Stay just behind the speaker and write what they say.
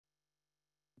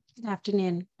Good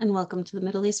afternoon, and welcome to the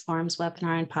Middle East Forum's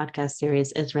webinar and podcast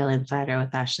series, Israel Insider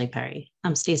with Ashley Perry.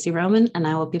 I'm Stacey Roman, and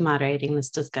I will be moderating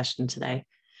this discussion today.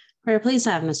 We're pleased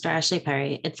to have Mr. Ashley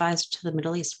Perry, advisor to the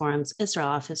Middle East Forum's Israel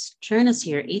office, join us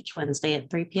here each Wednesday at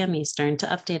 3 p.m. Eastern to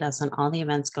update us on all the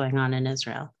events going on in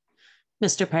Israel.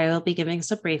 Mr. Perry will be giving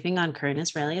us a briefing on current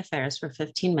Israeli affairs for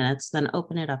 15 minutes, then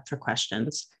open it up for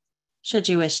questions. Should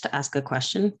you wish to ask a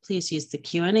question, please use the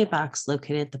Q&A box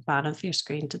located at the bottom of your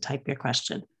screen to type your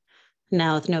question.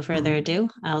 Now, with no further ado,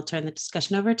 I'll turn the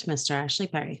discussion over to Mr. Ashley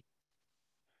Perry.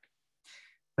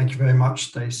 Thank you very much,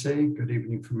 Stacey. Good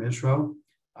evening from Israel.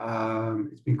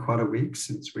 It's been quite a week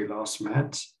since we last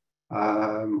met.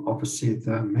 Obviously,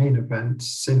 the main event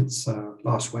since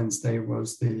last Wednesday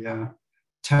was the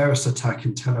terrorist attack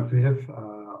in Tel Aviv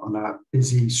on a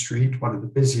busy street, one of the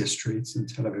busiest streets in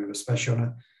Tel Aviv, especially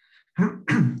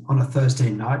on a Thursday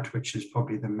night, which is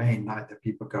probably the main night that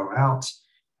people go out.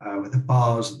 Where the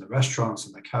bars and the restaurants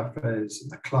and the cafes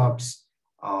and the clubs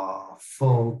are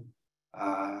full,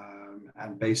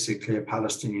 and basically a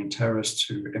Palestinian terrorist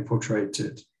who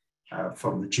infiltrated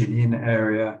from the Jenin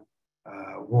area,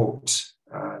 walked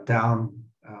down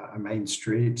a main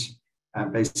street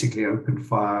and basically opened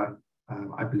fire,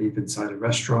 I believe inside a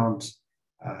restaurant,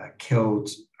 killed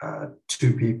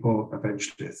 2 people,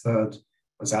 eventually a third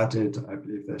was added. I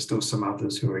believe there's still some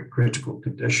others who are in critical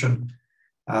condition.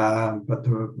 But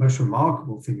the most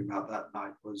remarkable thing about that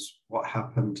night was what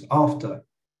happened after.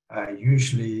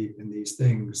 Usually in these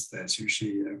things, there's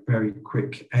usually a very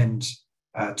quick end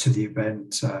to the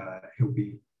event.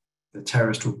 The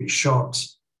terrorist will be shot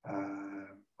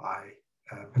by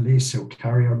police. He'll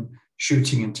carry on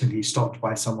shooting until he's stopped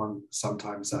by someone,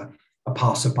 sometimes a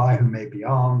passerby who may be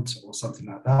armed or something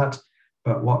like that.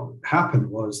 But what happened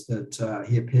was that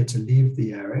he appeared to leave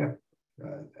the area.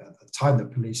 At the time, the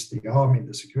police, the army,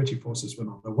 the security forces were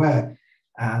not aware,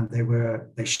 and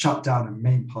they shut down a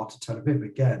main part of Tel Aviv.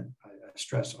 Again, I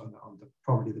stress on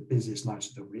probably the busiest night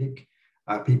of the week.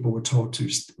 People were told to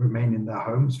remain in their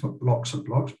homes for blocks and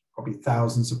blocks, probably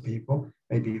thousands of people,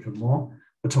 maybe even more,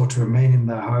 were told to remain in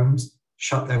their homes,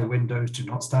 shut their windows, do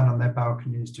not stand on their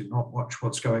balconies, do not watch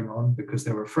what's going on, because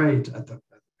they were afraid at the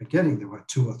beginning there were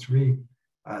 2 or 3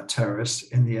 terrorists.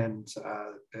 In the end,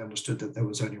 they understood that there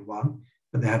was only one,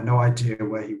 but they had no idea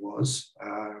where he was.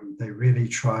 They really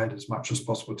tried as much as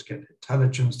possible to get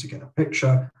intelligence, to get a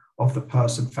picture of the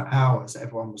person for hours.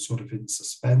 Everyone was sort of in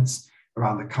suspense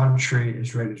around the country.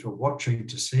 Israelis were watching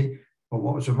to see. But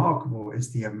what was remarkable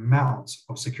is the amount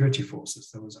of security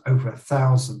forces. There was over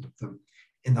 1,000 of them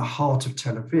in the heart of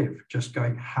Tel Aviv, just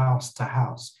going house to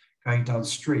house, going down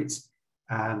streets.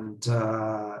 And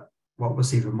what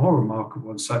was even more remarkable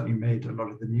and certainly made a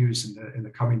lot of the news in the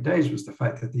coming days was the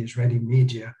fact that the Israeli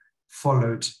media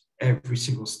followed every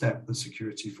single step the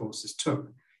security forces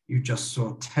took. You just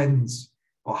saw tens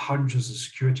or hundreds of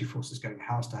security forces going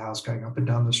house to house, going up and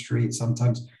down the street.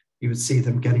 Sometimes you would see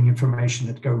them getting information,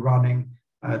 they'd go running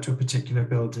to a particular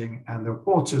building, and the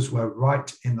reporters were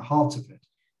right in the heart of it.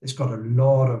 It's got a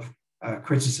lot of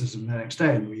criticism the next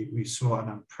day, and we saw an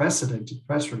unprecedented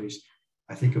press release.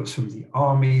 I think it was from the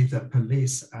army, the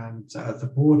police, and the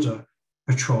border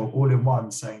patrol all in one,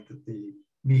 saying that the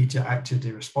media acted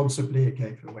irresponsibly. It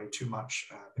gave away too much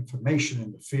information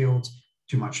in the field,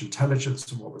 too much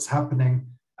intelligence of what was happening,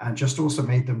 and just also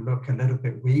made them look a little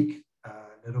bit weak, a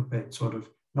little bit sort of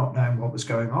not knowing what was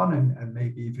going on, and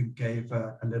maybe even gave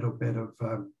a little bit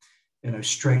of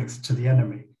strength to the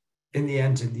enemy. In the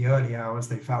end, in the early hours,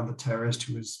 they found the terrorist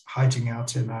who was hiding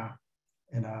out in a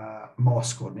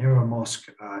mosque or near a mosque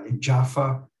in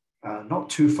Jaffa, not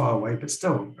too far away, but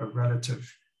still a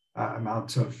relative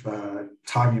amount of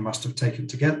time he must have taken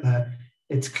to get there.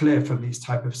 It's clear from these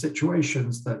type of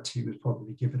situations that he was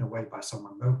probably given away by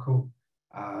someone local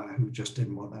who just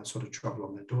didn't want that sort of trouble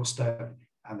on their doorstep.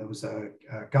 And there was a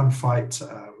gunfight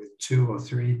with 2 or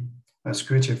 3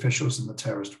 security officials, and the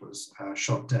terrorist was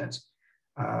shot dead.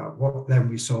 What then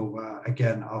we saw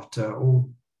again after all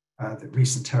the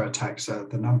recent terror attacks,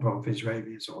 the number of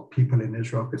Israelis or people in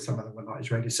Israel, because some of them were not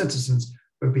Israeli citizens,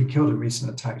 who have been killed in recent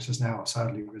attacks has now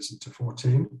sadly risen to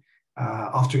 14.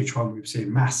 After each one, we've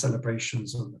seen mass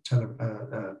celebrations on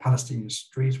the Palestinian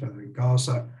streets, whether in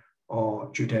Gaza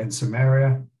or Judea and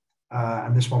Samaria.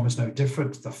 And this one was no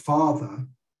different. The father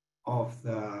of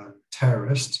the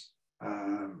terrorist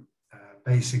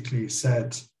basically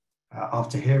said,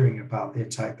 after hearing about the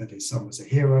attack, that his son was a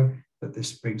hero, that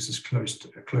this brings us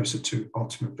closer to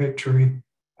ultimate victory.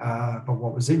 But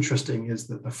what was interesting is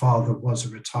that the father was a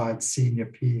retired senior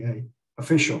PA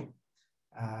official.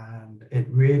 And it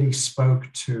really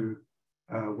spoke to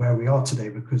where we are today,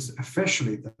 because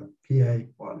officially the PA,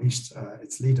 or at least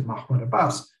its leader Mahmoud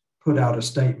Abbas, put out a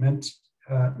statement,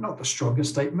 not the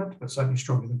strongest statement, but certainly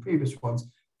stronger than previous ones,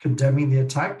 condemning the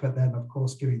attack, but then of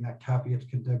course giving that caveat,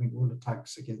 condemning all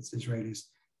attacks against Israelis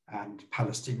and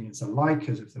Palestinians alike,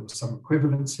 as if there was some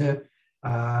equivalence here.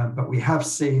 But we have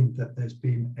seen that there's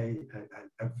been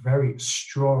a very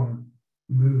strong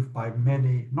move by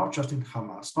many, not just in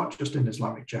Hamas, not just in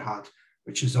Islamic Jihad,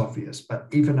 which is obvious, but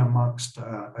even amongst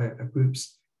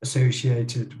groups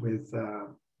associated with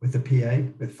the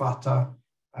PA, with Fatah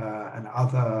and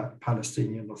other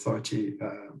Palestinian Authority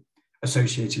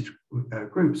associated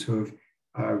groups who have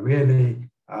really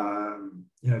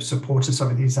supported some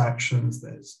of these actions.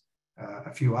 There's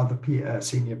a few other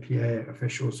senior PA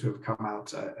officials who have come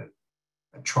out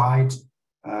and tried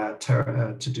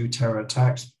to do terror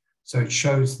attacks. So it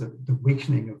shows that the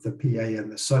weakening of the PA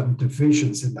and the certain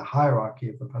divisions in the hierarchy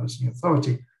of the Palestinian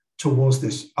Authority towards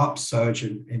this upsurge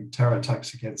in terror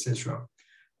attacks against Israel.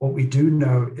 What we do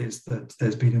know is that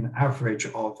there's been an average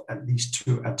of at least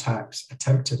 2 attacks,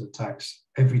 attempted attacks,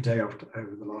 every day over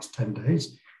the last 10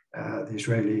 days. The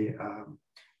Israeli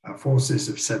forces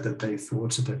have said that they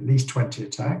thwarted at least 20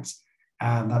 attacks,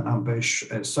 and that number is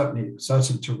certainly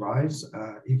certain to rise.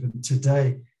 Even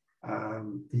today,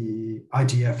 the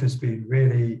IDF has been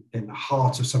really in the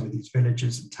heart of some of these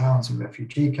villages and towns and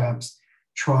refugee camps,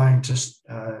 trying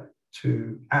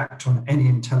to act on any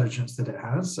intelligence that it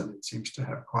has, and it seems to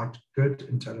have quite good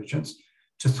intelligence,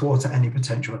 to thwart any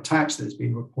potential attacks. There's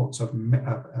been reports of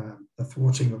the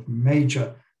thwarting of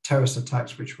major terrorist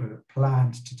attacks which were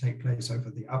planned to take place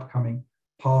over the upcoming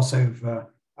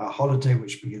Passover holiday,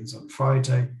 which begins on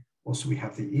Friday. Also, we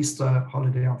have the Easter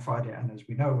holiday on Friday, and as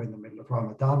we know, we're in the middle of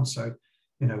Ramadan. So,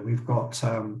 we've got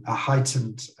a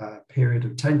heightened period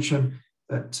of tension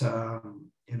that,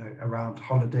 around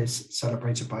holidays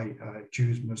celebrated by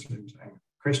Jews, Muslims, and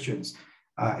Christians.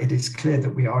 It is clear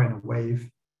that we are in a wave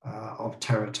of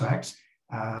terror attacks.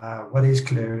 What is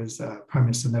clear is Prime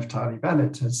Minister Naftali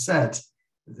Bennett has said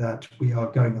that we are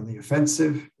going on the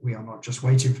offensive. We are not just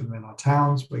waiting for them in our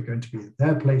towns. We're going to be in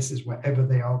their places. Wherever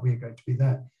they are, we are going to be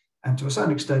there. And to a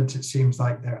certain extent, it seems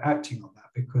like they're acting on that,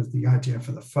 because the idea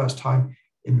for the first time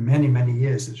in many, many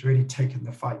years has really taken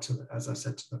the fight to, as I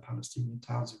said, to the Palestinian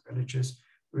towns and villages.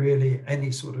 Really,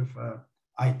 any sort of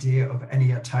idea of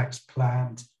any attacks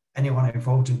planned, anyone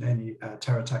involved in any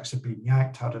terror attacks have been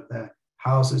yanked out of their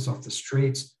houses, off the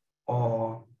streets,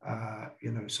 or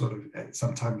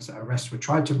sometimes arrests were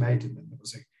tried to be made, and then there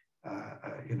was a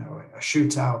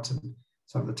shootout, and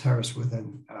some of the terrorists were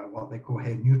then what they call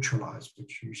here neutralized,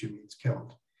 which usually means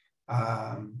killed.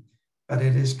 But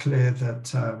it is clear that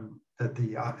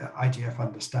the IDF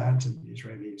understands, and the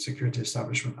Israeli security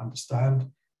establishment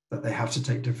understand, that they have to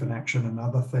take different action.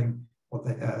 Another thing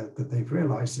that they've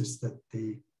realized is that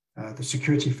the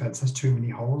security fence has too many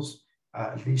holes.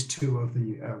 At least 2 of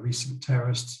the recent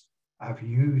terrorists have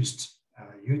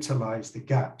utilized the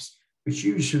gaps, which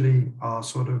usually are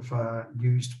sort of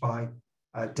used by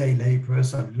day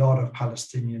laborers. A lot of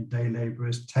Palestinian day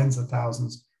laborers, tens of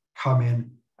thousands, come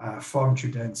in from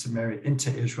Judea and Samaria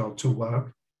into Israel to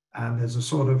work. And there's a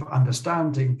sort of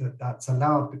understanding that that's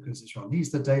allowed because Israel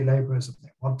needs the day laborers, and they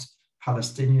want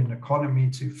Palestinian economy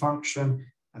to function.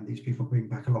 And these people bring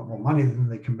back a lot more money than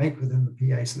they can make within the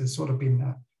PA. So there's sort of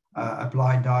been a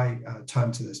blind eye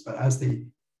turned to this. But as the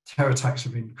terror attacks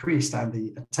have increased and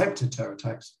the attempted terror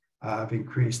attacks have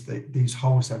increased, these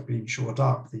holes have been shored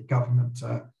up. The government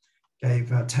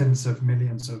gave tens of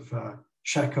millions of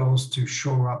shekels to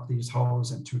shore up these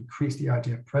holes and to increase the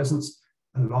IDF presence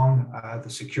along the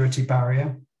security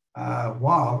barrier,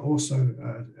 while also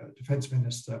Defense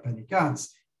Minister Benny Gantz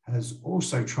has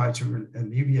also tried to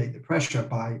alleviate the pressure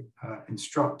by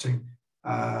instructing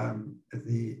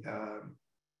the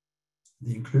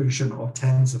inclusion of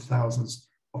tens of thousands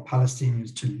of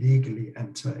Palestinians to legally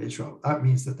enter Israel. That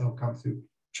means that they'll come through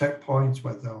checkpoints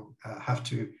where they'll have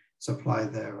to supply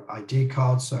their ID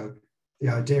cards. So the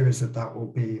idea is that that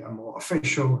will be a more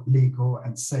official, legal,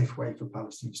 and safe way for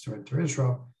Palestinians to enter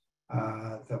Israel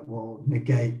that will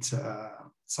negate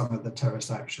some of the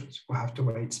terrorist actions. We'll have to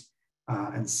wait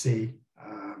and see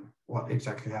what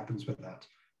exactly happens with that.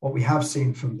 What we have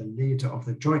seen from the leader of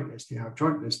the Joint List,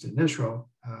 Joint List in Israel,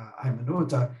 Ayman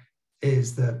Odeh,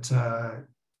 is that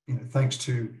thanks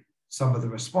to some of the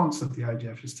response that the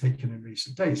IDF has taken in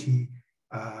recent days, he,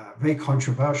 very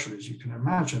controversial as you can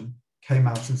imagine, came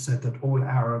out and said that all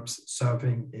Arabs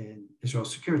serving in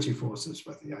Israel's security forces,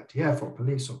 whether the IDF or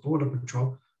police or border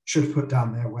patrol, should put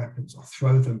down their weapons or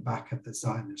throw them back at the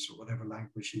Zionists, or whatever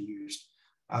language he used,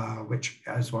 which,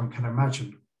 as one can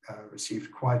imagine,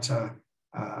 received quite a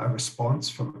a response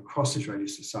from across Israeli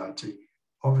society,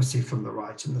 obviously from the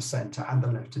right and the center and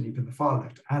the left and even the far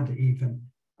left, and even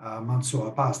Mansour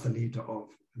Abbas, the leader of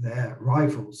their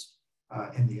rivals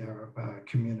in the Arab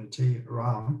community,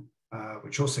 Ram,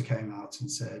 which also came out and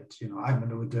said,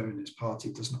 Ayman Odeh and his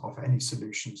party doesn't offer any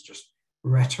solutions, just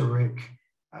rhetoric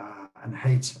and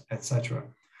hate, etc.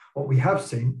 What we have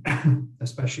seen,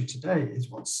 especially today, is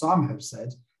what some have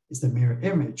said is the mirror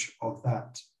image of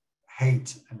that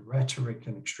hate and rhetoric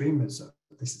and extremism.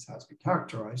 This is how it's been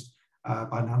characterized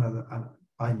by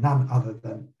none other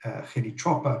than Chili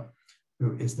Tropper,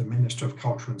 who is the Minister of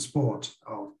Culture and Sport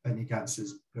of Benny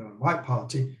Gantz's Blue and White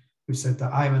Party, who said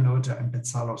that Ayman Odeh and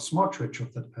Bezalel Smotrich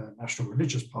of the National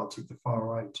Religious Party, the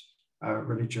far-right the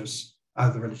religious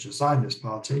Zionist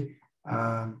Party,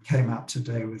 came out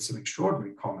today with some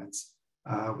extraordinary comments,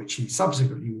 which he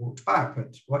subsequently walked back.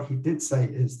 But what he did say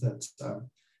is that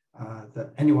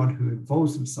that anyone who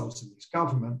involves themselves in this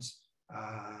government,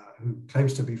 who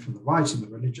claims to be from the right in the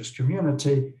religious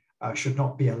community, should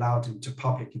not be allowed into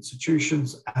public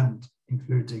institutions, and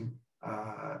including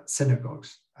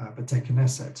synagogues, B'tei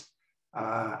Knesset.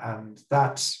 And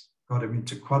that got him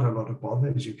into quite a lot of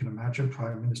bother, as you can imagine.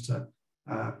 Prime Minister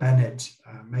Bennett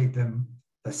made them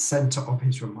the center of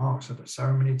his remarks at a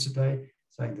ceremony today,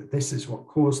 saying that this is what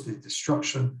caused the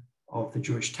destruction of the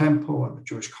Jewish temple and the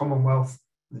Jewish Commonwealth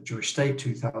and the Jewish state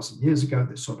 2,000 years ago,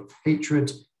 this sort of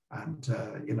hatred, and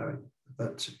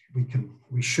that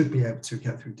we should be able to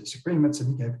get through disagreements.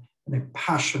 And he gave an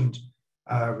impassioned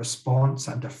response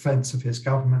and defense of his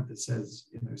government that says,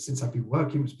 since I've been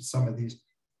working with some of these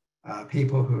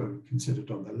people who are considered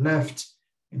on the left,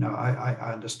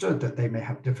 I understood that they may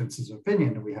have differences of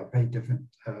opinion, and we have very different,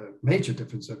 major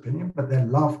differences of opinion, but their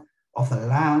love of the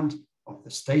land, of the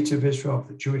state of Israel, of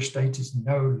the Jewish state is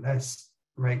no less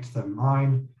great than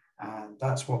mine. And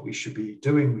that's what we should be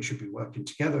doing. We should be working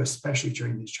together, especially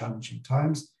during these challenging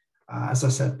times. As I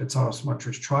said, Bezalel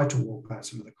Smotrich tried to walk back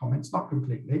some of the comments, not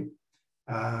completely,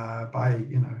 by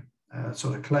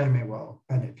sort of claiming, well,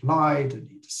 Bennett lied and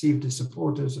he deceived his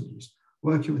supporters and he's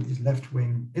working with these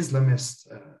left-wing Islamist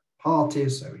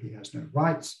parties, so he has no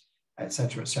rights,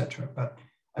 etc., etc. But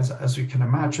as we can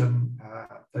imagine,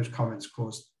 those comments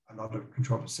caused a lot of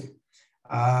controversy.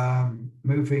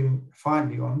 Moving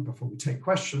finally on, before we take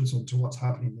questions, onto what's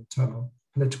happening in the internal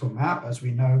political map. As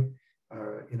we know,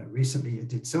 recently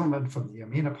Idit Silman from the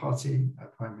Yamina party,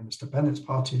 Prime Minister Bennett's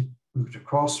party, moved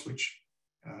across, which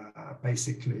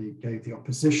basically gave the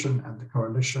opposition and the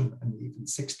coalition an even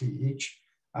 60 each,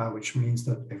 which means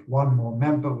that if one more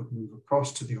member would move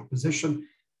across to the opposition,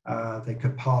 they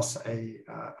could pass a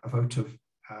vote of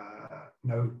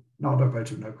not a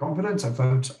vote of no confidence, a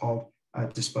vote of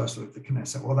dispersal of the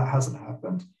Knesset. Well, that hasn't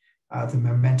happened. The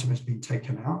momentum has been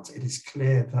taken out. It is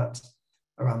clear that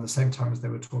around the same time as they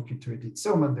were talking to Idit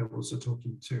Silman, they were also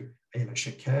talking to Ayelet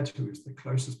Shaked, who is the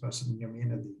closest person in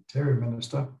Yamina, the interior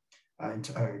minister,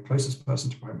 closest person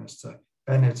to Prime Minister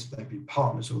Bennett. They've been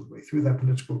partners all the way through their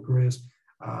political careers.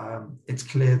 It's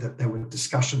clear that there were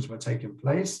discussions were taking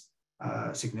place,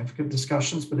 significant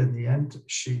discussions, but in the end,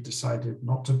 she decided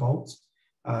not to bolt.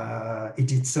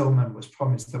 Idit Silman was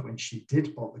promised that when she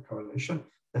did bolt the coalition,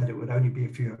 that it would only be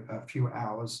a few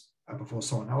hours before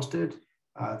someone else did.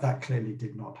 That clearly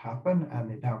did not happen,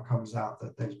 and it now comes out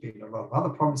that there's been a lot of other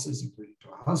promises, including to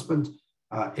her husband,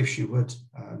 if she would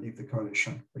leave the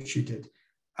coalition, which she did.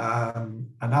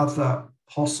 Another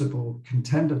possible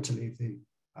contender to leave the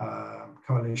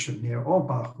coalition, Nir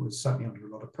Orbach, was certainly under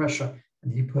a lot of pressure,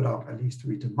 and he put up at least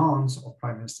 3 demands of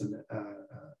Prime Minister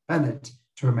Bennett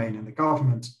to remain in the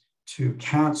government, to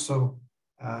cancel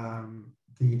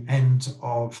the end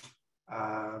of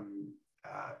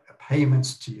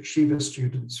payments to yeshiva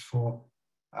students for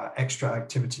extra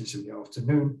activities in the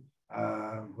afternoon,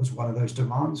 was one of those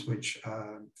demands, which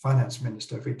Finance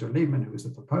Minister Victor Lieberman, who was the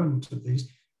proponent of these,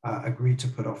 agreed to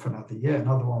put off another year.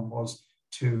 Another one was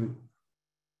to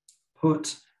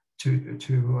ensure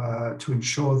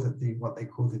that what they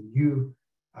call the new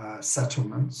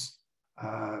settlements,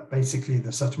 basically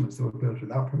the settlements that were built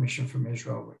without permission from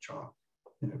Israel, which are,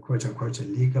 quote unquote,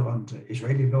 illegal under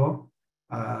Israeli law,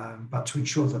 but to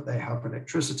ensure that they have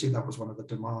electricity. That was one of the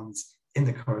demands in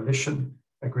the coalition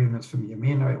agreements from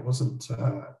Yamina. It wasn't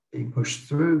being pushed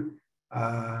through,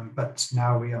 but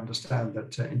now we understand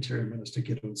that Interior Minister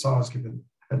Gideon Saar has given,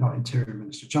 not Interior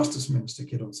Minister, Justice Minister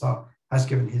Gideon Saar has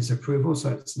given his approval. So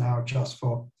it's now just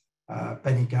for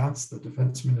Benny Gantz, the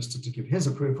Defense Minister, to give his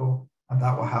approval, and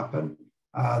that will happen.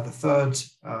 The third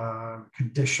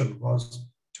condition was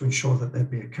to ensure that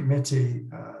there'd be a committee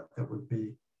that would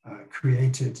be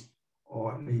created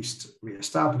or at least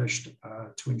re-established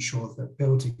to ensure that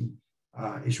building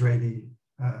Israeli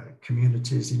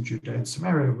communities in Judea and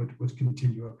Samaria would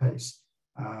continue apace.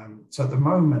 So at the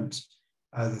moment,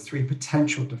 the three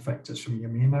potential defectors from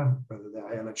Yamina, whether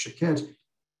they're Ayelet Shaked,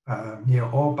 Nir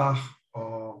Orbach,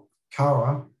 or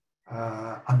Kara,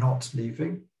 are not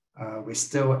leaving. We're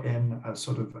still in a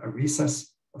sort of a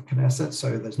recess of Knesset,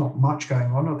 so there's not much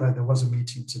going on, although there was a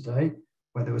meeting today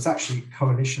where there was actually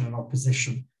coalition and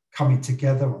opposition coming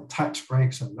together on tax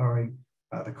breaks and lowering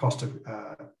the cost of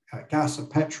gas and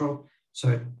petrol. So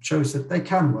it shows that they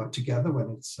can work together when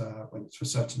it's for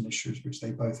certain issues, which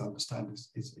they both understand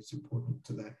is important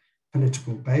to their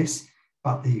political base.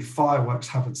 But the fireworks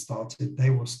haven't started. They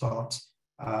will start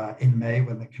in May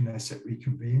when the Knesset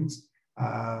reconvenes.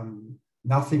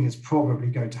 Nothing is probably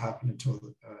going to happen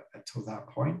until that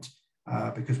point,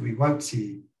 because we won't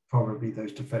see probably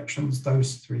those defections.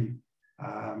 Those three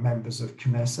members of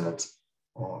Knesset,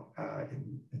 or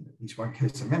in at least one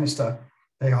case a minister,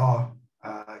 they are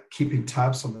keeping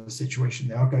tabs on the situation.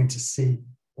 They are going to see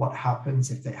what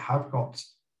happens if they have got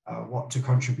what to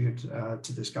contribute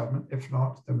to this government. If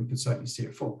not, then we can certainly see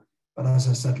it fall. But as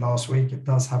I said last week,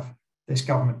 this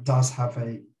government does have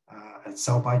a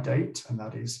sell-by date, and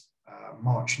that is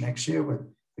March next year,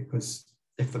 because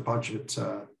if the budget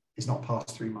is not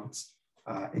past 3 months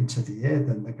into the year,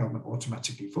 then the government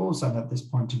automatically falls. And at this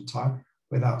point in time,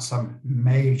 without some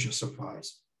major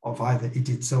surprise of either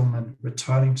Idit Zilman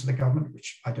returning to the government,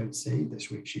 which I don't see. This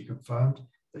week she confirmed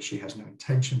that she has no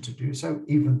intention to do so,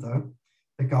 even though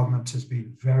the government has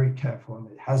been very careful, and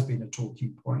it has been a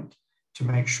talking point, to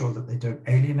make sure that they don't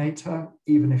alienate her.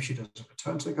 Even if she doesn't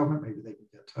return to the government, maybe they can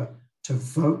get her to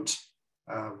vote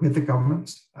with the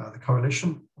government, the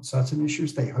coalition, on certain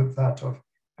issues. They hope that of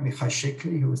Amichai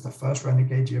Shikli, who was the first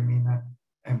renegade Yamina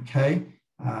MK,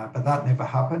 but that never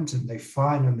happened, and they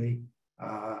finally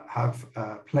have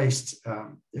placed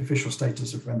the official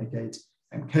status of renegade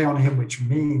MK on him, which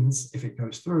means if it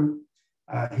goes through,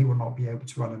 he will not be able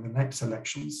to run in the next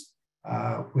elections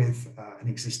with an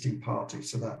existing party.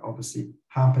 So that obviously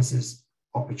hampers his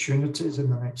opportunities in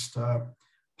the next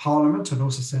parliament, and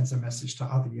also sends a message to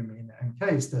other Yamina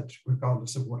MKs that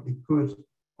regardless of what Likud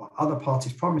or other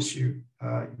parties promise you,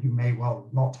 you may well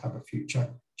not have a future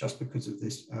just because of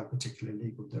this particular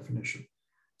legal definition.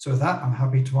 So with that, I'm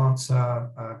happy to answer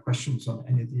questions on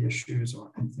any of the issues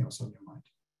or anything else on your mind.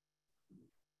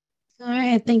 All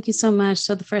right, thank you so much.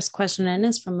 So the first question in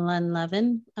is from Len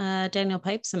Levin. Daniel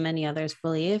Pipes and many others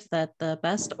believe that the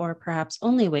best or perhaps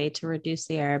only way to reduce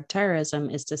the Arab terrorism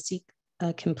is to seek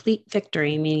a complete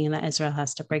victory, meaning that Israel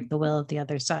has to break the will of the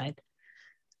other side.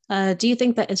 Do you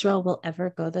think that Israel will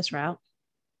ever go this route?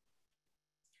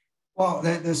 Well,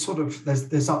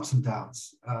 there's ups and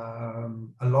downs.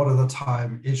 A lot of the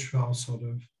time, Israel sort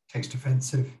of takes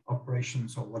defensive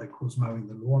operations, or what it calls mowing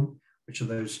the lawn, which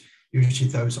are usually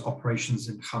those operations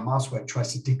in Hamas where it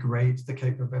tries to degrade the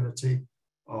capability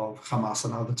of Hamas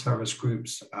and other terrorist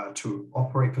groups to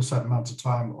operate for a certain amount of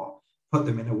time, or put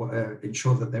them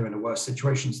ensure that they're in a worse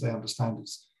situation, so they understand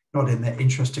it's not in their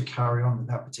interest to carry on with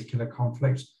that particular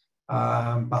conflict.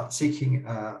 But seeking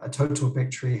a total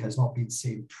victory has not been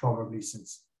seen probably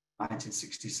since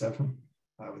 1967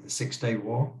 with the Six-Day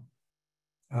War.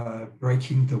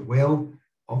 Breaking the will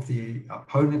of the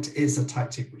opponent is a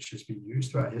tactic which has been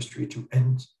used throughout history to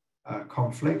end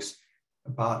conflicts,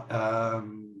 but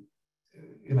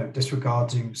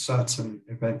disregarding certain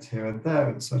events here and there,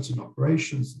 and certain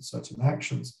operations and certain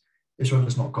actions, Israel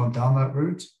has not gone down that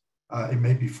route. It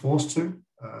may be forced to.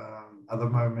 At the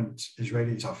moment,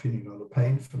 Israelis are feeling a lot of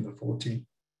pain from the 40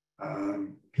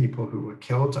 people who were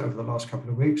killed over the last couple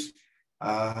of weeks.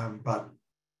 But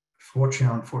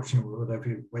fortunately, unfortunately,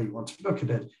 whatever way you want to look at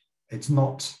it, it's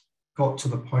not got to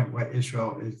the point where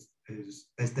Israel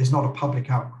there's not a public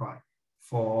outcry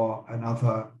for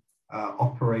another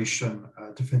operation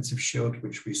defensive shield,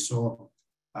 which we saw,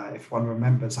 if one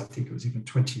remembers, I think it was even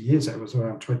 20 years, it was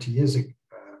around 20 years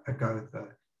ago,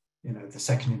 the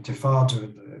second Intifada,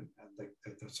 and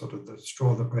the sort of the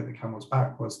straw that broke the camel's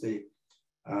back was the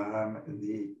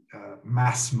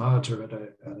mass murder at a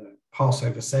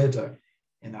Passover Seder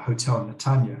in a hotel in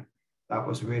Netanya. That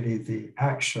was really the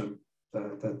action,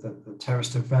 the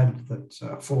terrorist event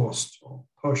that forced or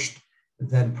pushed the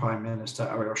then Prime Minister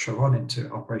Ariel Sharon into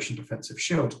Operation Defensive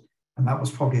Shield. And that was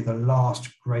probably the last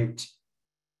great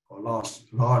or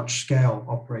last large-scale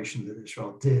operation that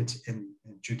Israel did in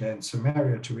Judea and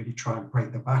Samaria to really try and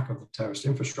break the back of the terrorist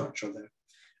infrastructure there.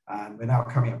 And we're now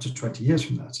coming up to 20 years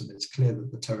from that, and it's clear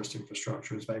that the terrorist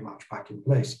infrastructure is very much back in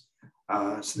place.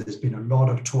 So there's been a lot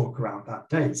of talk around that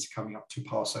date coming up to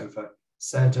Passover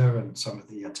Seder and some of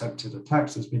the attempted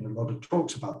attacks. There's been a lot of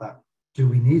talks about that. do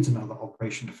we need another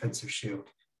Operation Defensive Shield?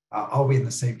 Are we in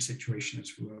the same situation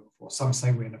as we were before? Some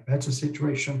say we're in a better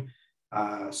situation,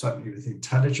 certainly with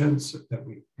intelligence, that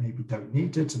we maybe don't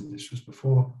need it, and this was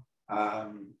before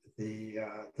the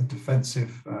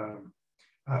defensive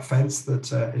fence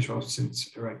that Israel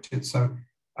since erected. So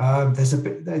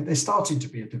there's starting to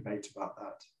be a debate about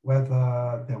that.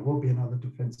 Whether there will be another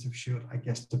defensive shield, I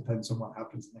guess, depends on what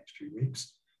happens in the next few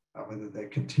weeks, whether there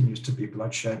continues to be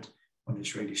bloodshed on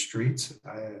Israeli streets.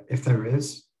 If there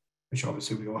is, which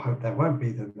obviously we all hope there won't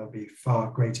be, then there'll be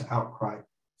far greater outcry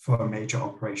for a major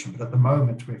operation. But at the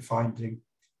moment, we're finding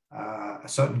a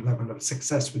certain level of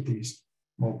success with these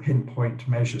more pinpoint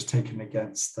measures taken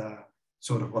against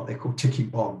sort of what they call ticking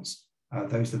bombs,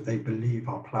 those that they believe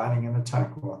are planning an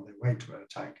attack or on their way to an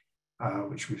attack,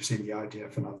 which we've seen the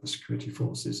IDF and other security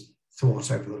forces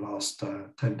thwart over the last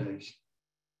 10 days.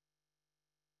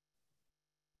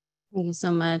 Thank you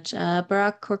so much.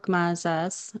 Barak Korkmaz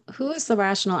asks, who is the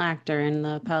rational actor in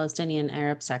the Palestinian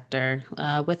Arab sector?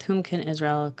 With whom can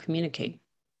Israel communicate?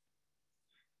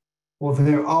 Well,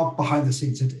 there are behind the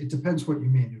scenes. It depends what you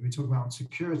mean. If we talk about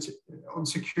security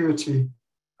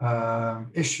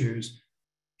issues,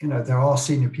 there are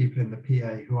senior people in the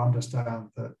PA who understand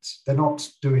that they're not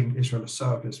doing Israel a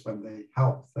service when they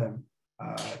help them,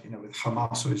 with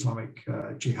Hamas or Islamic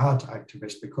Jihad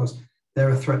activists, because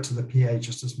they're a threat to the PA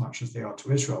just as much as they are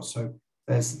to Israel. So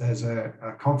there's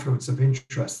a confluence of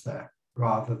interest there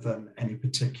rather than any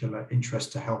particular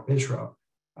interest to help Israel.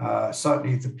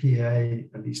 Certainly the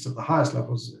PA, at least at the highest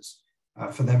levels, is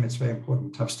for them it's very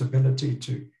important to have stability,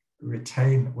 to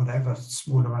retain whatever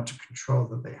small amount of control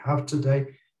that they have today,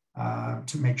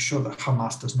 to make sure that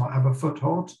Hamas does not have a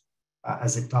foothold,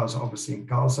 as it does obviously in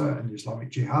Gaza and Islamic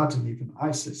Jihad and even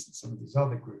ISIS and some of these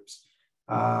other groups.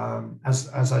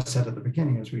 As I said at the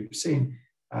beginning, as we've seen,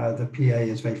 the PA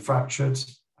is very fractured.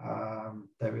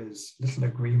 There is little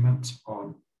agreement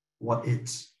on what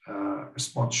its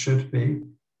response should be.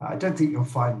 I don't think you'll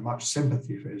find much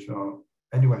sympathy for Israel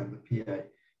anywhere in the PA.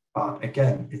 But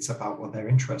again, it's about what their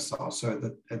interests are. So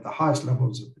that at the highest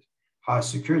levels,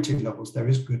 highest security levels, there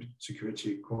is good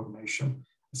security coordination,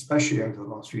 especially over the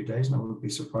last few days. And I would be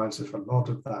surprised if a lot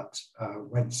of that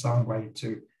went some way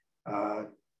to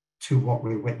what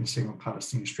we're witnessing on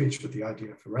Palestinian streets, with the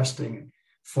idea of arresting and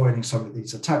foiling some of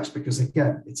these attacks, because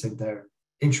again, it's in their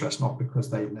interest, not because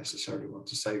they necessarily want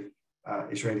to save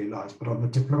Israeli lives. But on the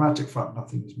diplomatic front,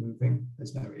 nothing is moving.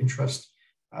 There's no interest.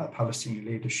 Palestinian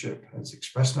leadership has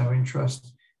expressed no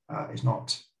interest, is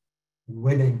not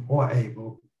willing or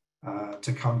able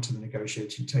to come to the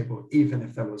negotiating table, even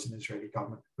if there was an Israeli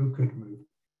government who could move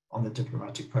on the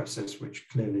diplomatic process, which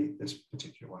clearly this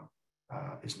particular one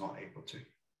is not able to.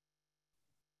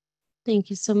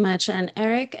 Thank you so much. And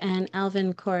Eric and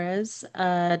Alvin Corres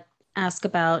ask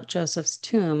about Joseph's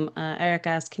tomb. Eric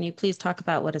asked, can you please talk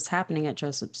about what is happening at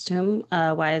Joseph's tomb?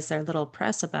 Why is there little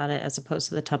press about it as opposed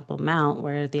to the Temple Mount,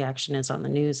 where the action is on the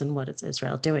news, and what is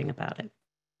Israel doing about it?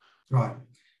 Right.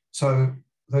 So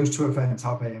those two events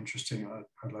are very interesting.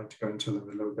 I'd like to go into them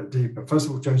a little bit deeper. First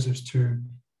of all, Joseph's tomb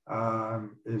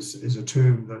is a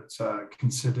tomb that's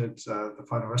considered the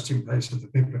final resting place of the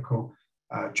biblical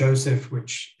Joseph,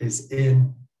 which is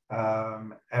in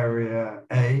Area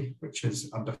A, which is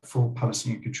under full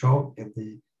Palestinian control in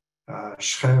the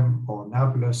Shechem or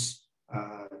Nablus.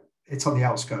 It's on the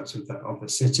outskirts of the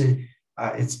city.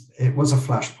 It was a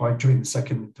flashpoint during the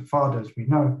Second Intifada, as we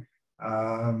know.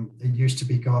 It used to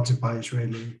be guarded by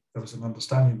Israeli. There was an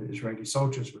understanding that Israeli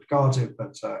soldiers would guard it,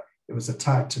 but it was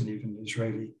attacked, and even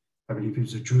Israeli, I believe he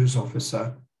was a Druze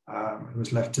officer, who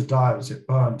was left to die as it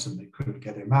burnt, and they couldn't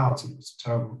get him out, and it was a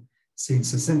terrible scene.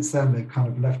 So since then, they've kind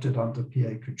of left it under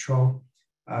PA control.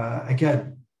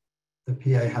 Again, the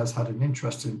PA has had an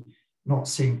interest in not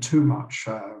seeing too much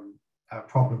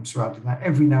problems surrounding that.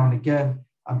 Every now and again,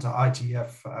 under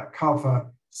IDF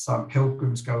cover, some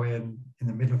pilgrims go in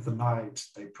the middle of the night,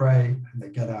 they pray, and they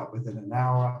get out within an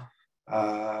hour,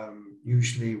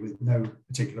 usually with no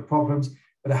particular problems.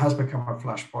 But it has become a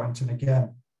flashpoint. And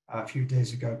again, a few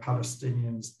days ago,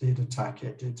 Palestinians did attack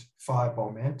it, did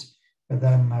firebomb it. But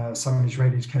then some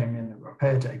Israelis came in and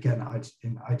repaired it, again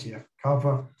in IDF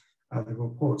cover. The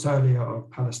reports earlier of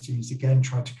Palestinians again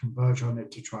tried to converge on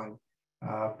it to try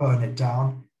and burn it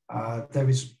down. There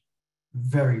is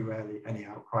very rarely any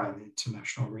outcry in the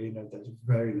international arena. There's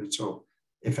very little,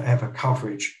 if ever,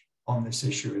 coverage on this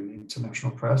issue in the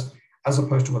international press, as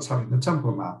opposed to what's happening in the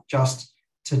Temple Mount. Just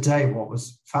today, what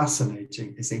was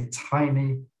fascinating is a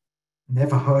tiny,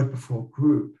 never heard before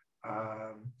group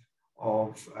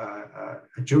of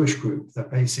a Jewish group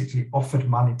that basically offered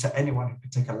money to anyone who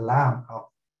could take a lamb up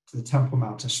to the Temple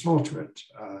Mount to slaughter it,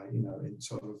 in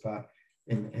sort of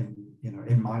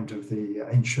in mind of the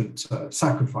ancient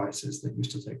sacrifices that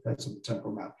used to take place on the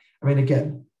Temple Mount. I mean,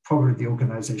 again, probably the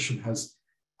organization has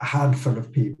a handful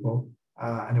of people,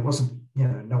 and it wasn't,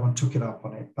 no one took it up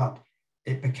on it, but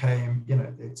it became,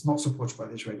 it's not supported by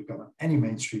the Israeli government, any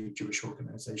mainstream Jewish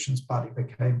organizations, but it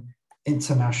became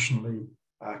internationally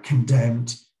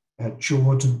condemned.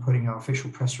 Jordan putting out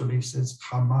official press releases,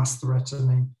 Hamas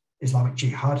threatening, Islamic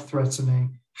Jihad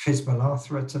threatening, Hezbollah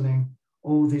threatening,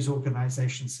 all these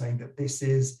organizations saying that this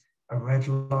is a red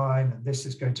line and this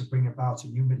is going to bring about a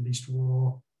new Middle East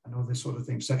war and all this sort of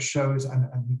thing. So it shows, and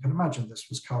you can imagine this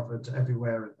was covered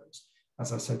everywhere in those,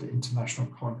 as I said, international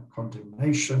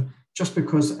condemnation, just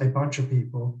because a bunch of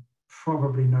people,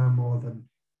 probably no more than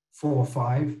 4 or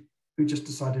 5, who just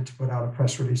decided to put out a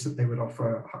press release that they would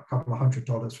offer a couple of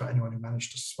 $100 for anyone who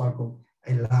managed to smuggle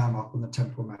a lamb up on the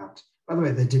Temple Mount. By the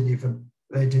way, they didn't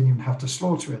even have to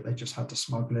slaughter it. They just had to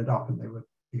smuggle it up and they would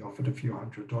be offered a few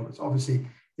 $100s. Obviously,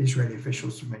 the Israeli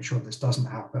officials to make sure this doesn't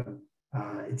happen.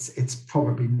 It's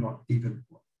probably not even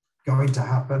going to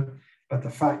happen. But the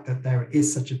fact that there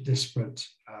is such a disparate,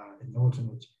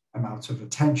 inordinate amount of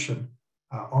attention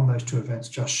on those two events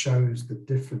just shows the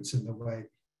difference in the way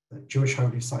that Jewish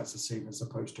holy sites are seen as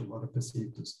opposed to what are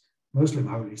perceived as Muslim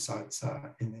holy sites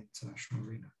in the international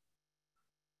arena.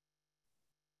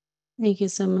 Thank you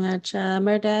so much.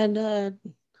 Mehrdad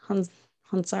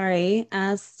Hansari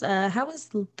asks, how is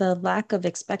the lack of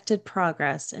expected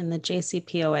progress in the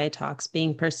JCPOA talks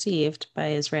being perceived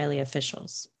by Israeli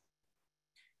officials?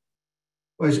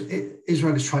 Well,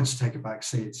 Israel is trying to take a back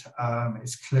seat.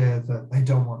 It's clear that they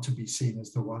don't want to be seen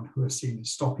as the one who are seen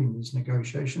as stopping these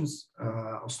negotiations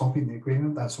or stopping the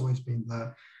agreement. That's always been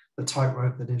the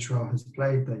tightrope that Israel has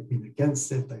played. They've been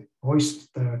against it. They've voiced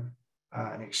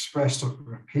and expressed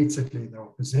repeatedly their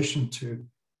opposition to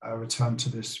return to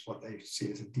this, what they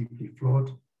see as a deeply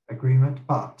flawed agreement.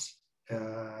 But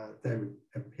there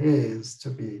appears to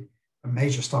be a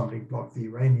major stumbling block. The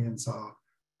Iranians are,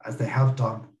 as they have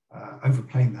done,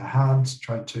 overplaying their hands,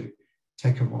 trying to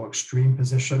take a more extreme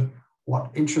position. What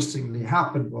interestingly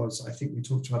happened was, I think we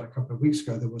talked about a couple of weeks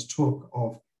ago, there was talk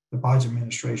of the Biden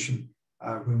administration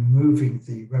removing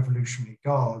the Revolutionary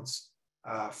Guards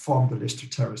from the list of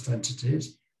terrorist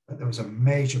entities. But there was a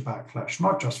major backlash,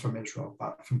 not just from Israel,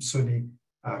 but from Sunni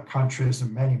countries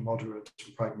and many moderate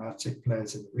and pragmatic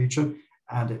players in the region.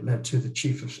 And it led to the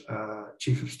chief of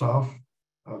staff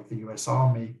of the US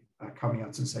Army coming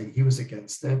out and saying he was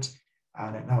against it.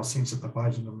 And it now seems that the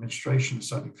Biden administration is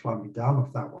certainly climbing down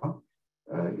off that one,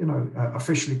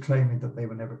 officially claiming that they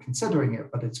were never considering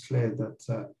it, but it's clear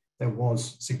that there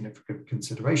was significant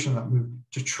consideration that move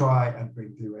to try and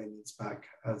bring the Iranians back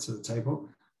to the table.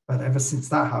 But ever since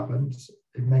that happened,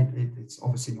 it's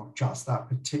obviously not just that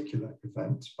particular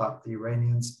event, but the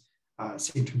Iranians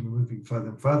seem to be moving further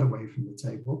and further away from the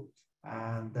table.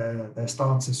 And their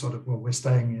stance is sort of, well, we're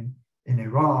staying in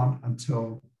Iran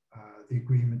until the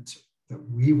agreement that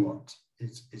we want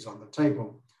is on the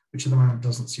table, which at the moment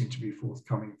doesn't seem to be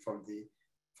forthcoming from the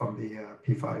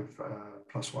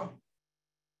P5+1.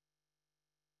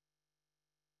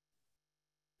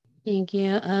 Thank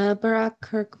you. Barak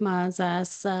Kirkmaz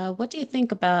asks, what do you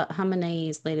think about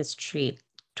Khamenei's latest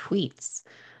tweets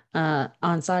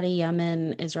on Saudi,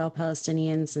 Yemen, Israel,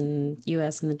 Palestinians, and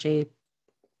U.S. and the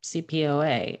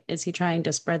JCPOA? Is he trying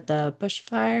to spread the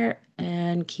bushfire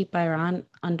and keep Iran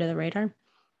under the radar?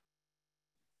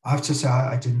 I have to say,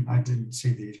 I didn't see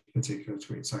these particular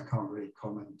tweets. I can't really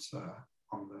comment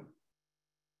on them.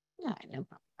 Yeah, no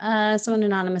problem. Someone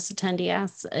anonymous attendee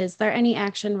asks, is there any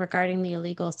action regarding the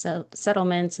illegal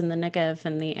settlements in the Negev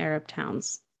and the Arab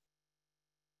towns?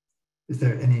 Is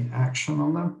there any action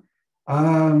on them?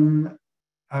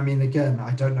 I mean, again,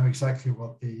 I don't know exactly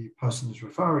what the person is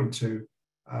referring to.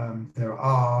 There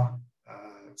are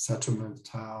settlements,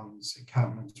 towns,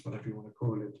 encampments, whatever you want to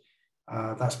call it.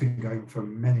 That's been going for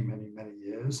many, many, many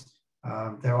years.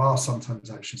 There are sometimes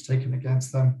actions taken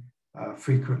against them.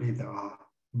 Frequently, there are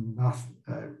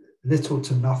little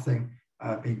to nothing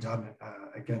being done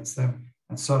against them.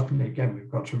 And certainly, again, we've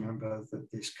got to remember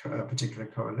that this particular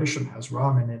coalition has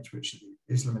Ram in it, which is the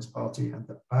Islamist party, and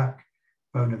the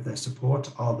backbone of their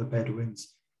support are the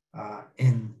Bedouins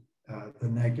in the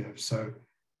Negev. So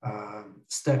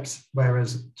steps,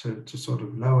 whereas to sort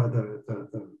of lower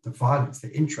the violence,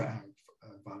 the intra-Arab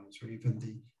violence, or even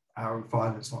the Arab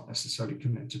violence not necessarily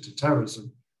connected to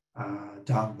terrorism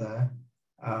down there,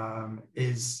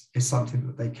 is something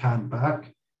that they can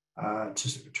back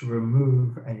to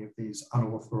remove any of these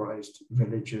unauthorized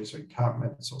villages or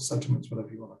encampments or settlements,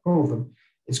 whatever you want to call them,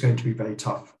 is going to be very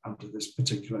tough under this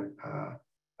particular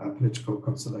political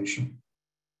constellation.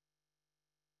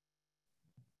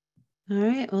 All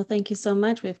right. Well, thank you so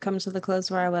much. We've come to the close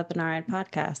of our webinar and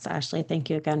podcast. Ashley, thank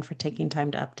you again for taking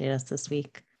time to update us this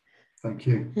week. Thank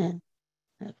you. And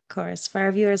of course, for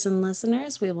our viewers and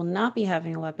listeners, we will not be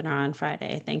having a webinar on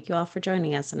Friday. Thank you all for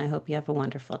joining us, and I hope you have a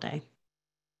wonderful day.